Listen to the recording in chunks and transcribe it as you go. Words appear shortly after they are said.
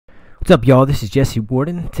What's up, y'all? This is Jesse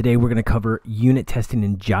Warden. Today we're going to cover unit testing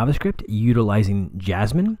in JavaScript utilizing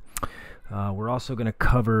Jasmine. We're also going to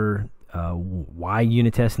cover why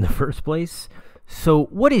unit test in the first place. So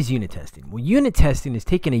what is unit testing? Well, unit testing is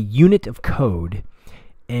taking a unit of code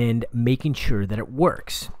and making sure that it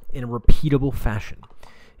works in a repeatable fashion.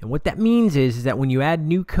 And what that means is that when you add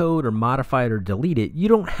new code or modify it or delete it, you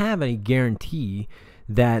don't have any guarantee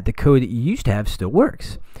that the code that you used to have still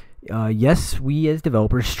works. Yes, we as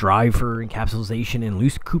developers strive for encapsulation and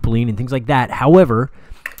loose coupling and things like that. However,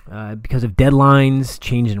 because of deadlines,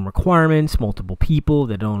 change in requirements, multiple people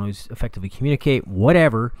that don't always effectively communicate,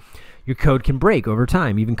 whatever, your code can break over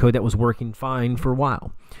time, even code that was working fine for a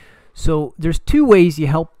while. So there's two ways you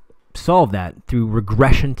help solve that through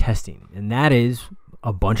regression testing, and that is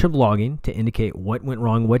a bunch of logging to indicate what went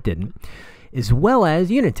wrong, what didn't, as well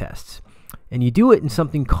as unit tests. And you do it in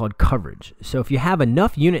something called coverage. So if you have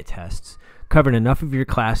enough unit tests covering enough of your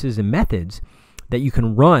classes and methods that you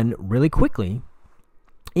can run really quickly,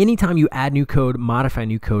 anytime you add new code, modify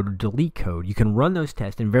new code, or delete code, you can run those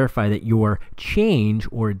tests and verify that your change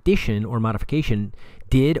or addition or modification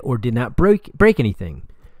did or did not break anything.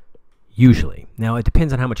 Usually. Now, it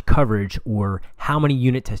depends on how much coverage or how many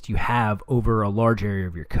unit tests you have over a large area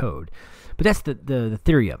of your code. But that's the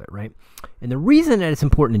theory of it, right? And the reason that it's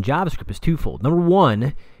important in JavaScript is twofold. Number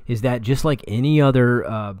one is that just like any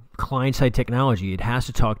other client-side technology, it has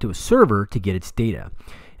to talk to a server to get its data.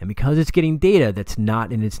 And because it's getting data that's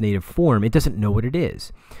not in its native form, it doesn't know what it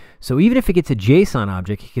is. So even if it gets a JSON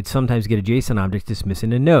object, it could sometimes get a JSON object that's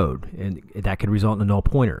missing a node, and that could result in a null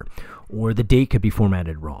pointer. Or the date could be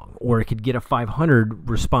formatted wrong. Or it could get a 500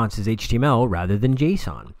 response as HTML rather than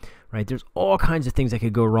JSON. Right? There's all kinds of things that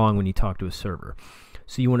could go wrong when you talk to a server.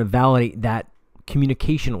 So you want to validate that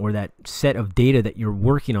communication or that set of data that you're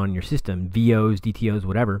working on in your system, VOs, DTOs,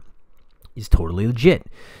 whatever, is totally legit.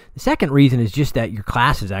 The second reason is just that your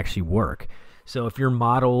classes actually work. So if your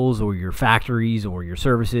models or your factories or your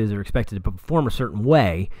services are expected to perform a certain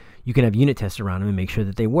way, you can have unit tests around them and make sure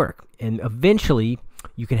that they work. And eventually,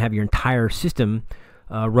 you can have your entire system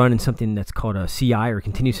run in something that's called a CI or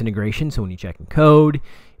continuous integration. So when you check in code,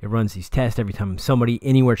 it runs these tests every time somebody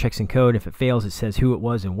anywhere checks in code. If it fails, it says who it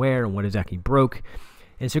was and where and what exactly broke.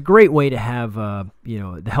 And it's a great way to have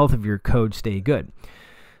the health of your code stay good.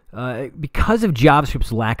 Because of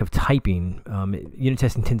JavaScript's lack of typing, unit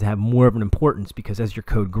testing tends to have more of an importance because as your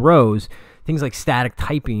code grows, things like static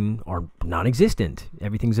typing are non-existent.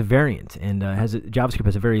 Everything's a variant, and JavaScript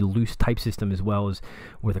has a very loose type system as well as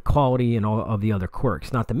with equality and all of the other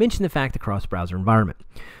quirks, not to mention the fact the cross-browser environment.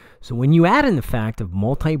 So when you add in the fact of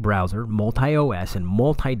multi-browser, multi-OS, and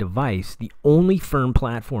multi-device, the only firm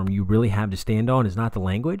platform you really have to stand on is not the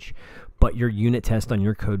language, but your unit test on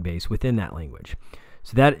your code base within that language.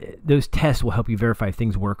 So those tests will help you verify if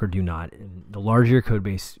things work or do not. And the larger your code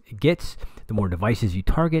base gets, the more devices you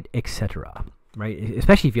target, etc. Right?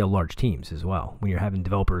 Especially if you have large teams as well, when you're having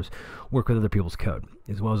developers work with other people's code,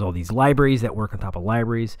 as well as all these libraries that work on top of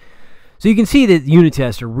libraries. So you can see that unit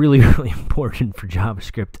tests are really, really important for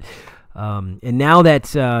JavaScript. And now that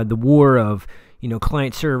the war of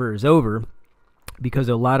client server is over, because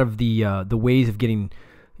a lot of the ways of getting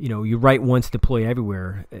you write once, deploy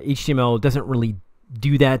everywhere. HTML doesn't really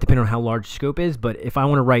do that depending on how large the scope is, but if I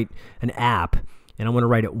want to write an app and I want to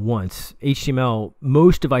write it once, HTML,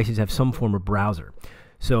 most devices have some form of browser.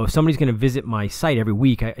 So if somebody's going to visit my site every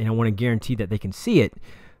week and I want to guarantee that they can see it,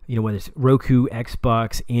 whether it's Roku,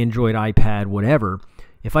 Xbox, Android, iPad, whatever,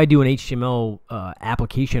 if I do an HTML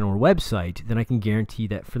application or website, then I can guarantee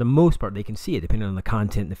that for the most part they can see it depending on the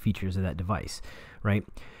content and the features of that device, right?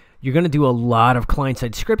 You're going to do a lot of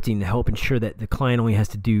client-side scripting to help ensure that the client only has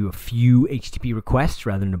to do a few HTTP requests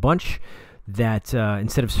rather than a bunch. That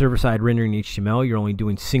instead of server-side rendering HTML, you're only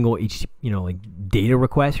doing single like data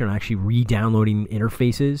requests. You're not actually re-downloading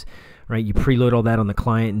interfaces, right? You preload all that on the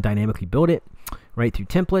client and dynamically build it, right, through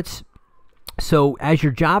templates. So as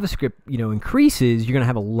your JavaScript increases, you're going to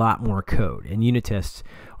have a lot more code, and unit tests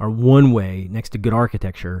are one way, next to good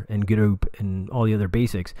architecture and Github and all the other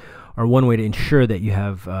basics, are one way to ensure that you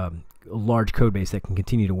have a large code base that can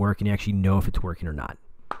continue to work and you actually know if it's working or not,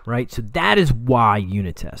 right? So that is why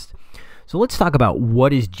unit test. So let's talk about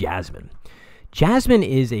what is Jasmine. Jasmine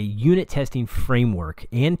is a unit testing framework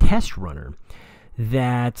and test runner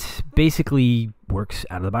that basically works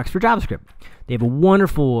out of the box for JavaScript. They have a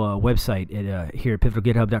wonderful website here at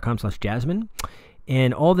pivotalgithub.com/Jasmine,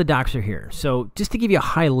 and all the docs are here. So just to give you a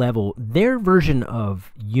high level, their version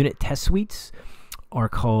of unit test suites are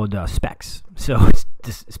called specs. So it's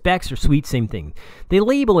specs or suites, same thing. They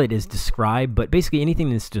label it as describe, but basically anything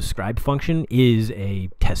that's describe function is a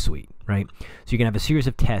test suite, right? right? So you can have a series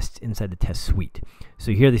of tests inside the test suite.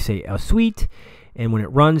 So here they say a suite, and when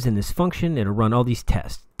it runs in this function, it'll run all these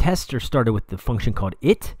tests. Tests are started with the function called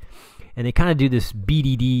it, and they kind of do this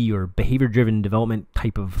BDD or behavior-driven development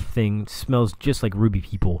type of thing. It smells just like Ruby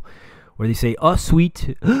people, where they say a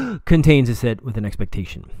suite contains a set with an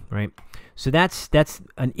expectation, right? So that's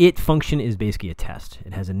an it function is basically a test.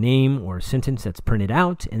 It has a name or a sentence that's printed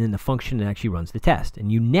out, and then the function that actually runs the test.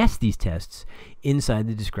 And you nest these tests inside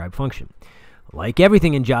the describe function. Like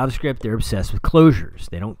everything in JavaScript, they're obsessed with closures.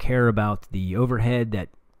 They don't care about the overhead that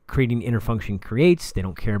creating inner function creates. They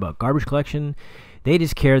don't care about garbage collection. They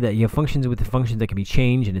just care that you have functions with the functions that can be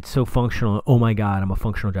changed, and it's so functional. Oh my God, I'm a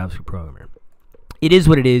functional JavaScript programmer. It is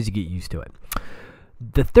what it is. You get used to it.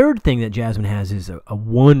 The third thing that Jasmine has is a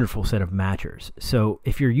wonderful set of matchers. So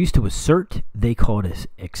if you're used to assert, they call it as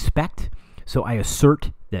expect. So I assert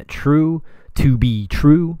that true to be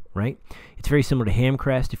true, right? It's very similar to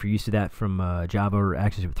Hamcrest if you're used to that from Java or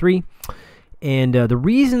ActionScript 3. And the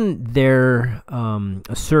reason their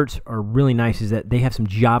asserts are really nice is that they have some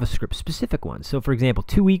JavaScript specific ones. So for example,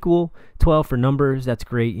 2 equal 12 for numbers, that's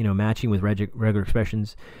great. You know, matching with regular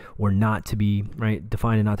expressions, or not to be, right,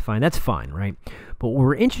 defined and not defined, that's fine, right? But what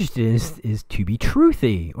we're interested in is to be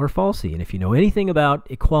truthy or falsy. And if you know anything about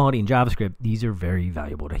equality in JavaScript, these are very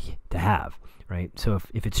valuable to have, right? So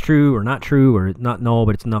if it's true or not true, or not null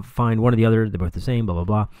but it's not defined, one or the other, they're both the same, blah, blah,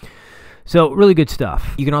 blah. So really good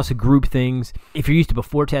stuff. You can also group things. If you're used to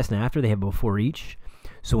before test and after, they have before each.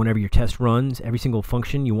 So whenever your test runs, every single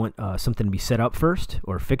function, you want something to be set up first,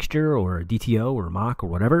 or a fixture, or a DTO, or a mock, or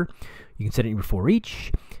whatever. You can set it before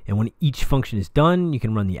each. And when each function is done, you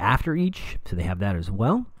can run the after each. So they have that as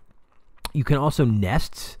well. You can also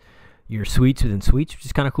nest your suites within suites, which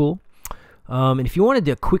is kind of cool. And if you wanted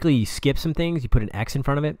to quickly skip some things, you put an X in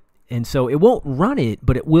front of it. And so it won't run it,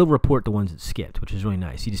 but it will report the ones that skipped, which is really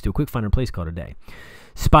nice. You just do a quick find and replace call a day.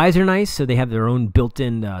 Spies are nice, so they have their own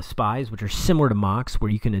built-in spies, which are similar to mocks, where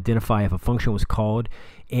you can identify if a function was called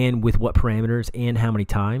and with what parameters and how many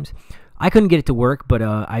times. I couldn't get it to work, but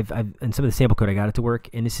I've in some of the sample code I got it to work,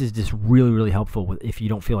 and this is just really, really helpful if you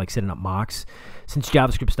don't feel like setting up mocks. Since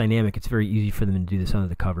JavaScript's dynamic, it's very easy for them to do this under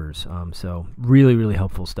the covers. So really, really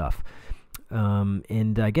helpful stuff.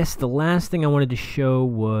 And I guess the last thing I wanted to show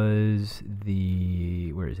was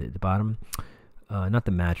where is it, at the bottom? Not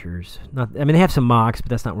the matchers. I mean, they have some mocks, but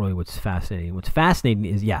that's not really what's fascinating. What's fascinating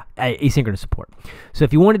is, yeah, asynchronous support. So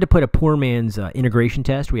if you wanted to put a poor man's integration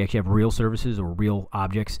test, where you actually have real services or real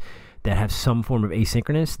objects that have some form of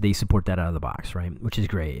asynchronous, they support that out of the box, right? Which is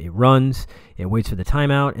great. It runs, it waits for the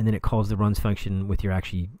timeout, and then it calls the runs function with your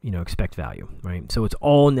actually, expect value, right? So it's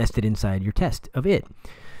all nested inside your test of it.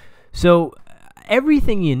 So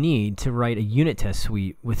everything you need to write a unit test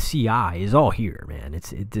suite with CI is all here, man.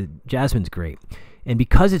 Jasmine's great. And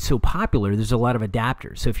because it's so popular, there's a lot of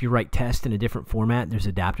adapters. So if you write tests in a different format, there's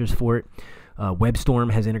adapters for it.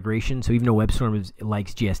 WebStorm has integration. So even though WebStorm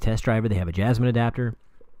likes JS Test Driver, they have a Jasmine adapter.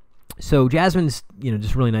 So Jasmine's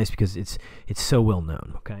just really nice because it's so well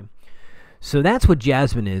known. Okay. So that's what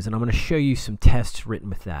Jasmine is, and I'm going to show you some tests written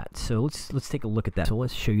with that. So let's take a look at that. So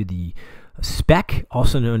let's show you the spec,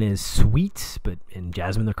 also known as suites, but in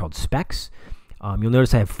Jasmine they're called specs. You'll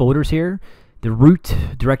notice I have folders here. The root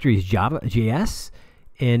directory is Java.js,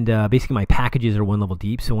 and basically my packages are one level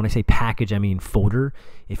deep. So when I say package, I mean folder.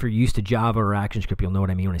 If you're used to Java or ActionScript, you'll know what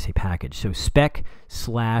I mean when I say package. So spec /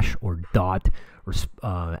 or dot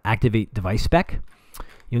or activate device spec.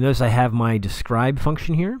 You'll notice I have my describe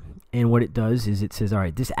function here. And what it does is it says, all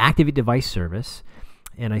right, this activate device service,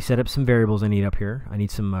 and I set up some variables I need up here. I need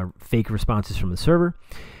some fake responses from the server.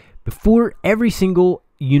 Before every single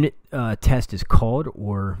unit test is called,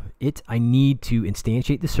 I need to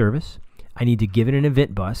instantiate the service. I need to give it an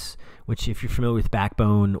event bus, which if you're familiar with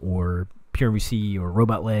Backbone or PureMVC or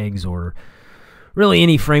Robot Legs or really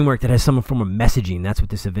any framework that has some form of messaging, that's what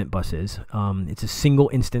this event bus is. It's a single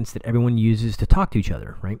instance that everyone uses to talk to each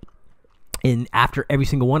other, right? And after every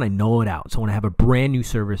single one, I null it out. So I want to have a brand new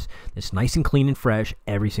service that's nice and clean and fresh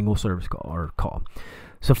every single service call.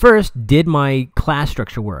 So first, did my class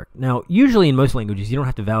structure work? Now, usually in most languages, you don't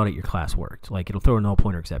have to validate your class worked. Like, it'll throw a null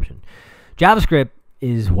pointer exception. JavaScript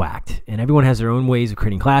is whacked, and everyone has their own ways of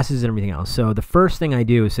creating classes and everything else. So the first thing I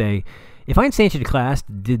do is say, if I instantiate a class,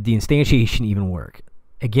 did the instantiation even work?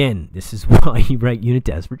 Again, this is why you write unit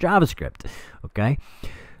tests for JavaScript, okay?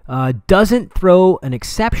 Doesn't throw an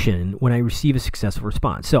exception when I receive a successful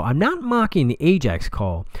response. So I'm not mocking the AJAX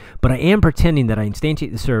call, but I am pretending that I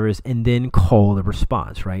instantiate the service and then call the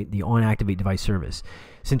response, right? The onActivate device service.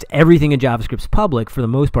 Since everything in JavaScript is public for the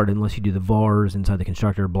most part, unless you do the vars inside the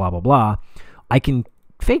constructor, blah, blah, blah, I can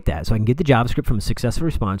fake that. So I can get the JavaScript from a successful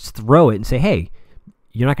response, throw it, and say, hey,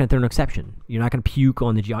 you're not going to throw an exception. You're not going to puke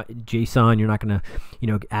on the JSON. You're not going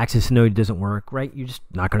to, access node doesn't work, right? You're just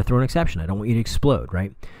not going to throw an exception. I don't want you to explode,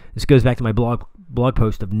 right? This goes back to my blog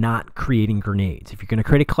post of not creating grenades. If you're going to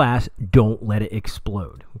create a class, don't let it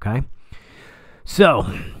explode, okay? So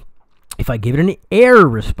if I give it an error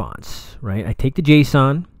response, right? I take the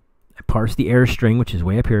JSON, I parse the error string, which is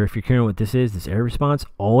way up here. If you're curious what this is, this error response,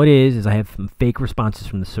 all it is I have some fake responses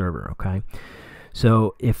from the server, okay?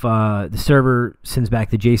 So if the server sends back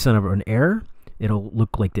the JSON of an error, it'll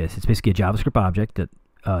look like this. It's basically a JavaScript object that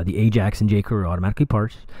the AJAX and jQuery automatically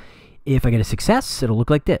parse. If I get a success, it'll look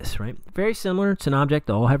like this, right? Very similar. It's an object.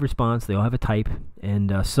 They all have response. They all have a type. And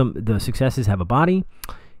the successes have a body,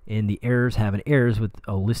 and the errors have an errors with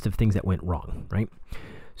a list of things that went wrong, right?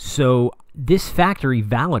 So this factory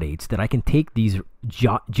validates that I can take these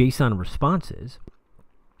JSON responses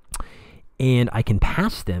and I can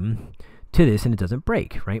pass them to this and it doesn't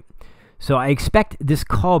break, right? So I expect this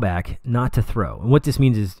callback not to throw. And what this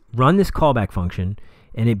means is run this callback function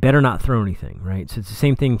and it better not throw anything, right? So it's the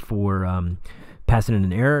same thing for passing in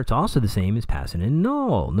an error. It's also the same as passing in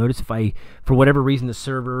null. Notice if for whatever reason, the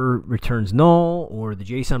server returns null or the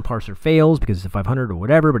JSON parser fails because it's a 500 or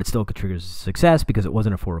whatever, but it still triggers success because it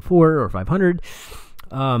wasn't a 404 or 500,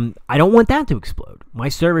 I don't want that to explode. My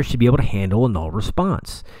server should be able to handle a null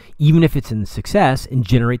response, even if it's in success, and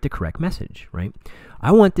generate the correct message, right?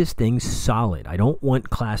 I want this thing solid. I don't want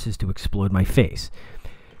classes to explode my face.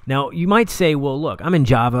 Now, you might say, well, look, I'm in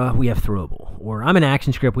Java, we have throwable. Or I'm in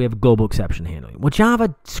ActionScript, we have global exception handling. Well,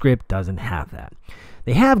 JavaScript doesn't have that.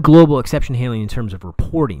 They have global exception handling in terms of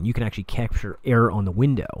reporting. You can actually capture error on the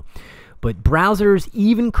window. But browsers,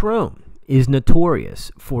 even Chrome, is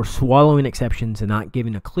notorious for swallowing exceptions and not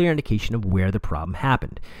giving a clear indication of where the problem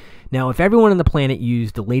happened. Now, if everyone on the planet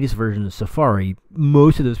used the latest version of Safari,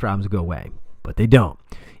 most of those problems go away, but they don't.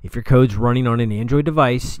 If your code's running on an Android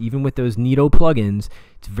device, even with those neato plugins,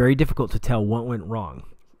 it's very difficult to tell what went wrong.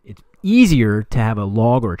 It's easier to have a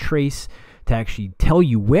log or a trace to actually tell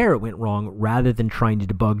you where it went wrong rather than trying to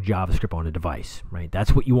debug JavaScript on a device, right?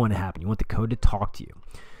 That's what you want to happen. You want the code to talk to you.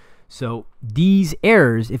 So these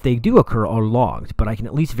errors, if they do occur, are logged, but I can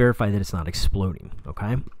at least verify that it's not exploding,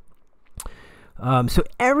 okay? So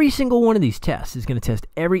every single one of these tests is going to test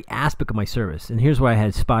every aspect of my service. And here's where I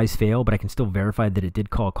had spies fail, but I can still verify that it did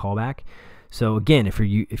call a callback. So again, if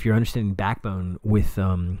you're understanding Backbone with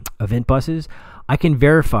event buses, I can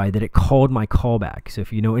verify that it called my callback. So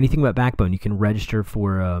if you know anything about Backbone, you can register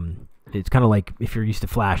for, it's kind of like if you're used to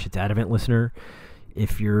Flash, it's add event listener.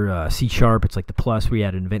 If you're C#, it's like the plus where you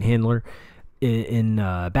add an event handler. In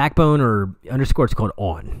Backbone or underscore, it's called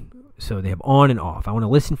on. So they have on and off. I want to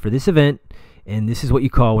listen for this event, and this is what you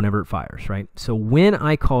call whenever it fires, right? So when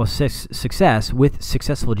I call success with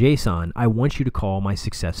successful JSON, I want you to call my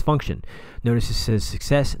success function. Notice it says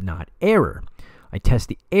success, not error. I test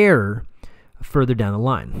the error further down the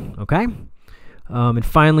line, okay? And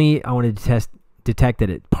finally, I wanted to detect that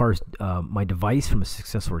it parsed my device from a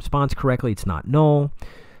successful response correctly. It's not null.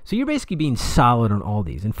 So you're basically being solid on all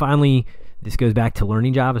these. And finally, this goes back to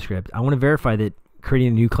learning JavaScript. I want to verify that creating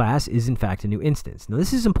a new class is in fact a new instance. Now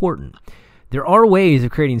this is important. There are ways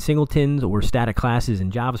of creating singletons or static classes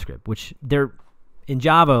in JavaScript, which in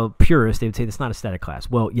Java purists, they would say that's not a static class.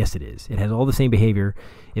 Well, yes it is. It has all the same behavior.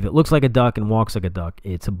 If it looks like a duck and walks like a duck,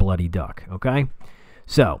 it's a bloody duck, okay?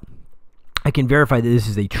 So I can verify that this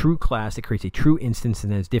is a true class that creates a true instance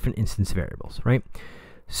and has different instance variables, right?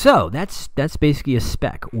 So that's basically a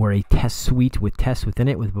spec or a test suite with tests within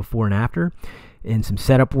it with before and after and some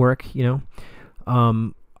setup work, you know.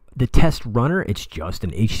 The test runner, it's just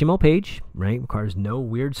an HTML page, right? Requires no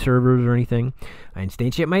weird servers or anything. I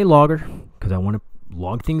instantiate my logger because I want to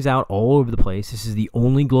log things out all over the place. This is the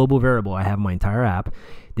only global variable I have in my entire app.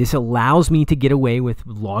 This allows me to get away with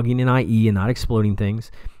logging in IE and not exploding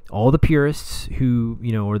things. All the purists who,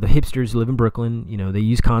 you know, or the hipsters who live in Brooklyn, you know, they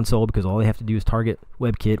use console because all they have to do is target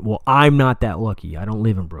WebKit. Well, I'm not that lucky. I don't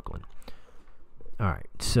live in Brooklyn. All right,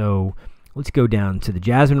 so let's go down to the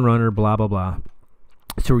Jasmine runner, blah, blah, blah.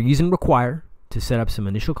 So we're using Require to set up some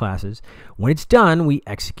initial classes. When it's done, we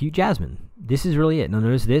execute Jasmine. This is really it. Now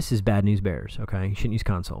notice this is bad news bears, okay? You shouldn't use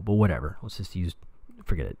console, but whatever. Let's just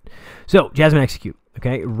forget it. So Jasmine execute,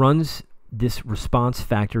 okay? It runs this response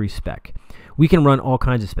factory spec. We can run all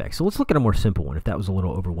kinds of specs. So let's look at a more simple one if that was a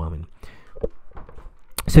little overwhelming.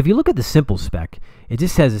 So if you look at the simple spec, it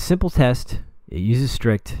just has a simple test. It uses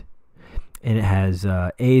strict. And it has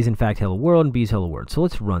A is in fact hello world and B is hello world. So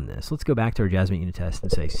let's run this. Let's go back to our Jasmine unit test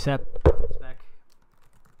and say spec, simple spec.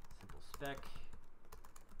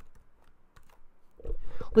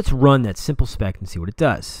 let's run that simple spec and see what it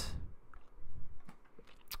does.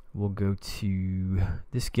 We'll go to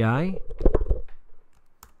this guy.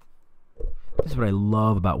 This is what I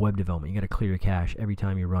love about web development. You got to clear your cache every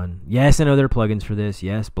time you run. Yes, I know there are plugins for this.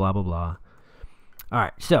 Yes, blah, blah, blah. All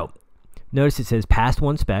right, so notice it says passed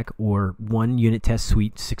one spec, or one unit test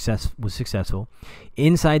suite was successful.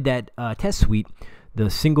 Inside that test suite, the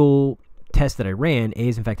single test that I ran, A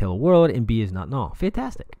is in fact hello world and B is not null.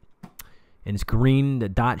 Fantastic. And it's green, the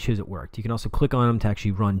dot shows it worked. You can also click on them to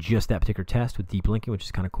actually run just that particular test with deep linking, which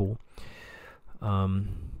is kind of cool.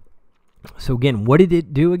 So again, what did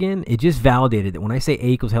it do again? It just validated that when I say A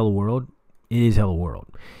equals hello world, it is hello world.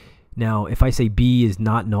 Now, if I say B is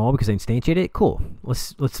not null because I instantiate it, cool.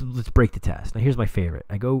 Let's break the test. Now here's my favorite.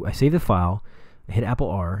 I save the file, I hit Apple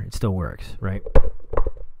R, it still works, right?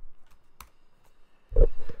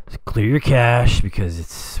 Let's clear your cache because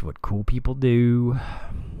it's what cool people do.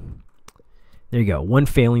 There you go, one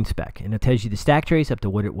failing spec, and it tells you the stack trace up to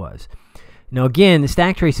what it was. Now again, the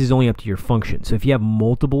stack trace is only up to your function. So if you have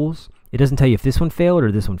multiples, it doesn't tell you if this one failed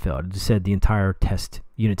or this one failed. It just said the entire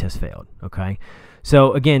unit test failed. Okay.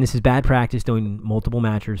 So again, this is bad practice doing multiple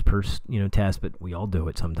matchers per test, but we all do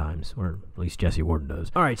it sometimes, or at least Jesse Warden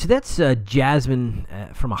does. All right, so that's Jasmine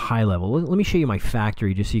from a high level. Let me show you my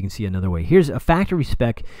factory just so you can see another way. Here's a factory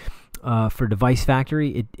spec for device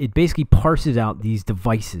factory. It basically parses out these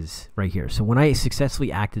devices right here. So when I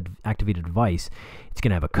successfully activate a device, it's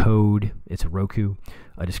going to have a code, it's a Roku,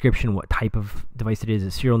 a description, what type of device it is,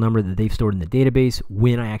 a serial number that they've stored in the database,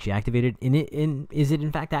 when I actually activate it, and is it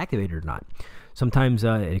in fact activated or not. Sometimes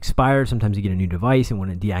it expires, sometimes you get a new device and want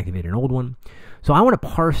to deactivate an old one. So I want to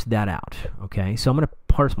parse that out, okay? So I'm going to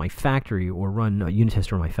parse my factory or run a unit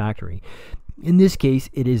test on my factory. In this case,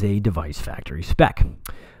 it is a device factory spec.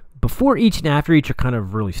 Before each and after each are kind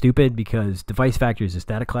of really stupid because device factory is a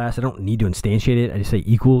static class. I don't need to instantiate it. I just say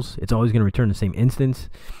equals. It's always going to return the same instance,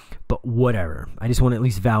 but whatever. I just want to at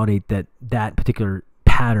least validate that that particular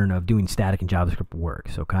pattern of doing static in JavaScript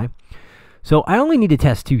works, okay? So I only need to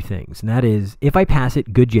test two things, and that is if I pass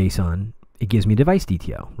it good JSON, it gives me a device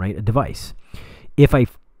DTO, right? A device. If I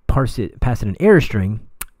pass it an error string,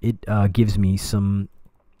 it gives me some.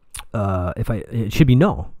 It should be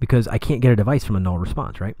null because I can't get a device from a null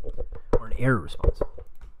response, right? Or an error response.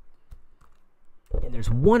 And there's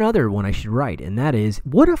one other one I should write, and that is,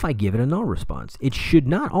 what if I give it a null response? It should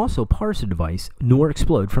not also parse a device nor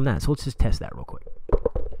explode from that. So let's just test that real quick.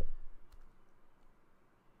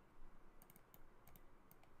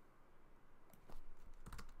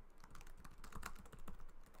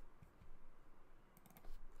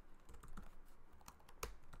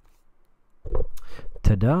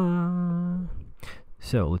 Ta-da!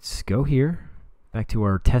 So let's go here, back to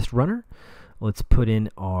our test runner. Let's put in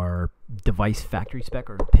our device factory spec,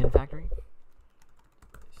 or pin factory.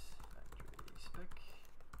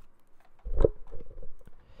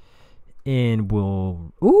 And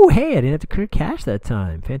we'll, ooh, hey, I didn't have to clear cache that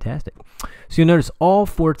time. Fantastic. So you'll notice all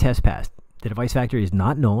 4 tests passed. The device factory is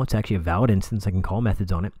not null. It's actually a valid instance. I can call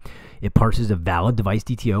methods on it. It parses a valid device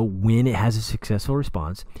DTO when it has a successful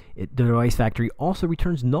response. The device factory also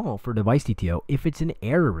returns null for device DTO if it's an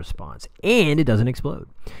error response, and it doesn't explode.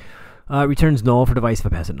 It returns null for device if I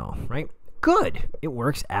pass it null, right? Good. It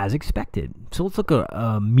works as expected. So let's look at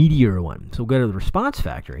a meatier one. So we'll go to the response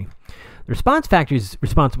factory. The response factory is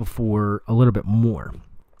responsible for a little bit more.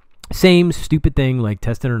 Same stupid thing like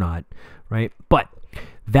test it or not, right? But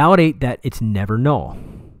validate that it's never null.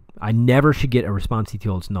 I never should get a response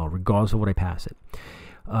DTO that's null, regardless of what I pass it.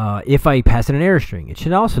 If I pass it an error string, it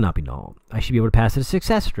should also not be null. I should be able to pass it a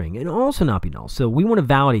success string and also not be null. So we want to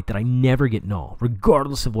validate that I never get null,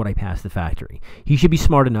 regardless of what I pass the factory. He should be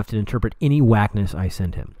smart enough to interpret any whackness I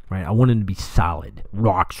send him, right? I want him to be solid,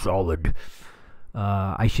 rock solid.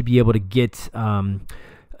 I should be able to get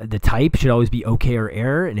the type should always be OK or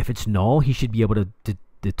error, and if it's null, he should be able to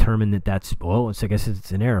determine that that's, well, I guess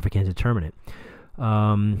it's an error if I can't determine it.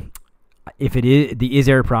 If it is, the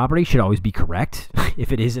is-error property should always be correct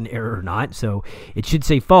if it is an error or not. So it should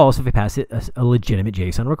say false if I pass it a legitimate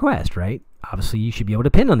JSON request, right? Obviously, you should be able to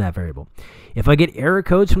depend on that variable. If I get error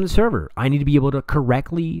codes from the server, I need to be able to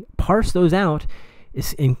correctly parse those out,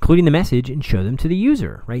 including the message, and show them to the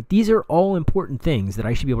user, right? These are all important things that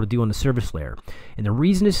I should be able to do on the service layer. And the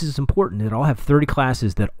reason this is important is that I'll have 30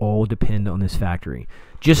 classes that all depend on this factory.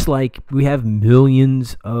 Just like we have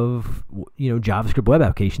millions of JavaScript web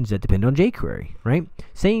applications that depend on jQuery, right?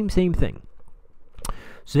 Same thing.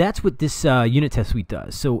 So that's what this unit test suite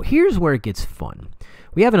does. So here's where it gets fun.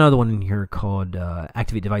 We have another one in here called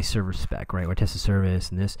Activate Device Server Spec, right? Where I test the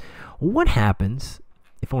service and this. What happens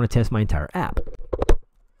if I want to test my entire app?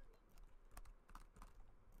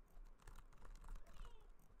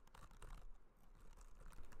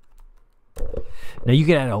 Now you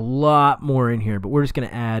can add a lot more in here, but we're just going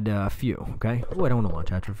to add a few, okay? Oh, I don't want to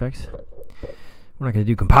launch After Effects. We're not going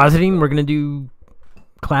to do compositing. We're going to do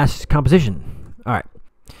class composition. All right.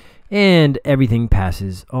 And everything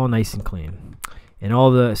passes all nice and clean. And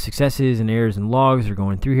all the successes and errors and logs are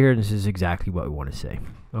going through here. This is exactly what we want to say,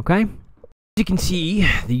 okay? As you can see,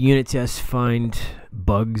 the unit tests find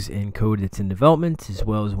bugs and code that's in development, as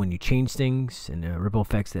well as when you change things and ripple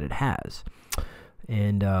effects that it has.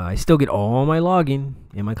 And I still get all my logging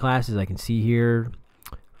in my classes. I can see here.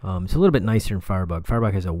 It's a little bit nicer in Firebug.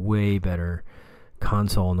 Firebug has a way better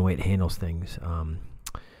console and the way it handles things.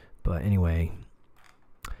 But anyway,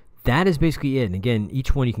 that is basically it. And again,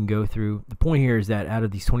 each one you can go through. The point here is that out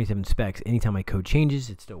of these 27 specs, anytime my code changes,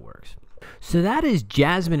 it still works. So that is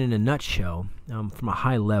Jasmine in a nutshell from a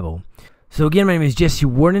high level. So again, my name is Jesse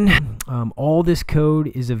Warden. All this code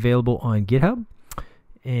is available on GitHub.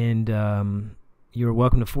 And you're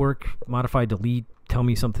welcome to fork, modify, delete, tell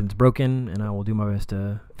me something's broken, and I will do my best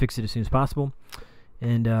to fix it as soon as possible.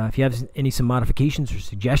 And if you have some modifications or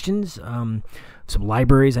suggestions, some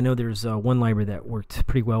libraries, I know there's one library that worked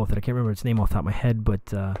pretty well with it. I can't remember its name off the top of my head, but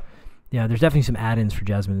yeah, there's definitely some add-ins for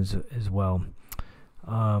Jasmine as well.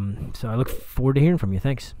 So I look forward to hearing from you.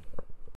 Thanks.